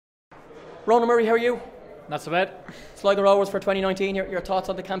Ronan Murray, how are you? Not so bad. Sligo Rovers for 2019, your thoughts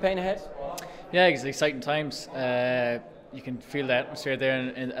on the campaign ahead? Yeah, it's exciting times. You can feel the atmosphere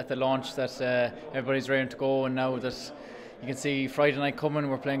there at the launch that everybody's ready to go, and now that you can see Friday night coming,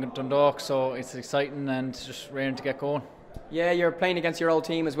 we're playing at Dundalk, so it's exciting and just ready to get going. Yeah, you're playing against your old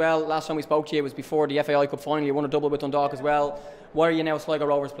team as well. Last time we spoke to you was before the FAI Cup final. You won a double with Dundalk as well. Why are you now a Sligo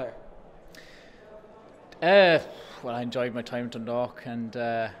Rovers player? Well, I enjoyed my time at Dundalk and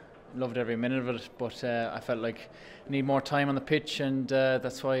loved every minute of it, but I felt like I need more time on the pitch, and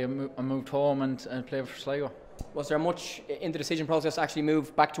that's why I moved home and played for Sligo. Was there much in the decision process to actually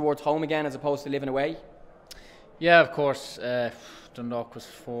move back towards home again as opposed to living away? Yeah, of course. Dundalk was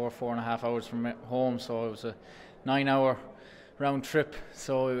 4.5 hours from home, so it was a 9-hour round trip,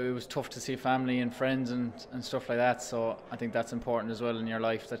 so it was tough to see family and friends and stuff like that. So I think that's important as well in your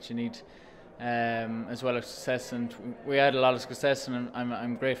life, that you need as well as success, and we had a lot of success, and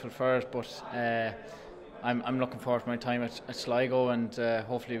I'm grateful for it, but I'm looking forward to my time at Sligo, and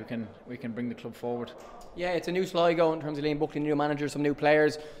hopefully we can bring the club forward. Yeah, it's a new Sligo in terms of Liam Buckley, new manager, some new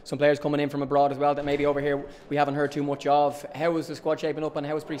players, some players coming in from abroad as well that maybe over here we haven't heard too much of. How is the squad shaping up, and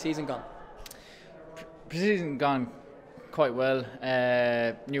how has pre-season gone? Pre-season gone quite well.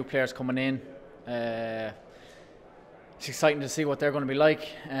 New players coming in. It's exciting to see what they're going to be like,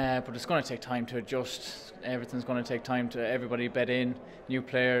 but it's going to take time to adjust. Everything's going to take time to everybody bed in, new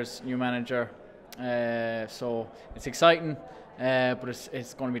players, new manager. So it's exciting, but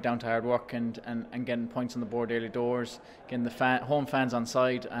it's going to be down to hard work and getting points on the board early doors, getting the home fans on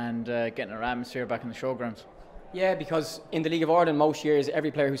side, and getting our atmosphere back in the showgrounds. Yeah, because in the League of Ireland most years,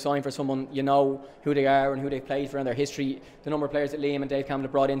 every player who signed for someone, you know who they are and who they've played for and their history. The number of players that Liam and Dave Campbell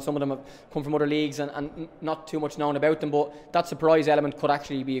have brought in, some of them have come from other leagues and not too much known about them, but that surprise element could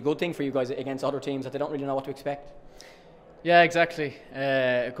actually be a good thing for you guys against other teams that they don't really know what to expect. Yeah, exactly.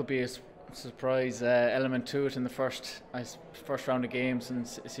 It could be a surprise element to it in the first round of games, and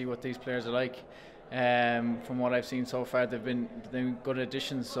see what these players are like. From what I've seen so far, they've been good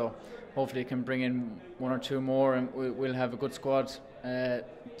additions, so hopefully can bring in one or two more, and we'll have a good squad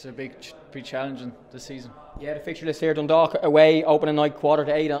to be challenging this season. Yeah, the fixture list here: Dundalk away, opening night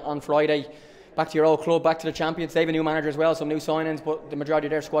 7:45 on Friday. Back to your old club, back to the champions. They have a new manager as well, some new signings, but the majority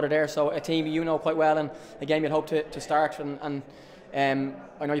of their squad are there, so a team you know quite well, and a game you'd hope to start. And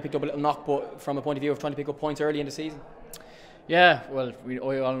I know you picked up a little knock, but from a point of view of trying to pick up points early in the season. Yeah, well, we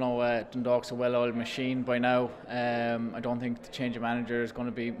all know Dundalk's a well-oiled machine by now. I don't think the change of manager is going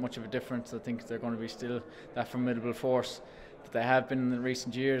to be much of a difference. I think they're going to be still that formidable force that they have been in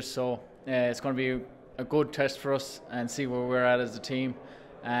recent years. So it's going to be a good test for us and see where we're at as a team.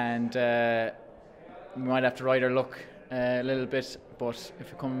 And we might have to ride our luck a little bit, but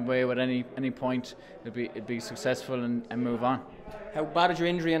if we come away with any point, it'd be successful and move on. How bad is your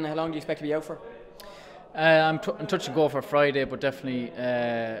injury, and how long do you expect to be out for? I'm touch and go for Friday, but definitely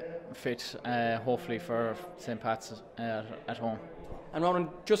fit, hopefully, for St. Pat's at home. And Ronan,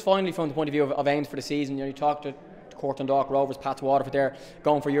 just finally from the point of view of aims for the season, you talked to Cork, Dundalk, Rovers, Pats, Waterford there,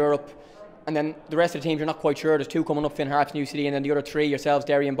 going for Europe, and then the rest of the teams you're not quite sure. There's two coming up, Finn Harps, New City, and then the other three, yourselves,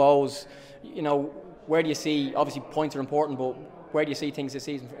 Derry and Bows. You know, where do you see, obviously points are important, but where do you see things this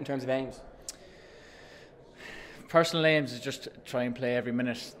season in terms of aims? Personal aims is just try and play every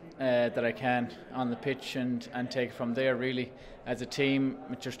minute that I can on the pitch and take it from there. Really, as a team,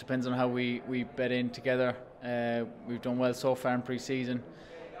 it just depends on how we bed in together. We've done well so far in pre-season.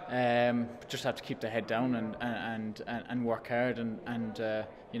 Just have to keep the head down and work hard, and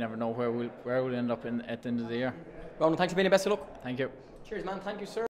you never know where we'll end up at the end of the year. Ronan, thanks for being the best of luck. Thank you. Cheers, man. Thank you, sir.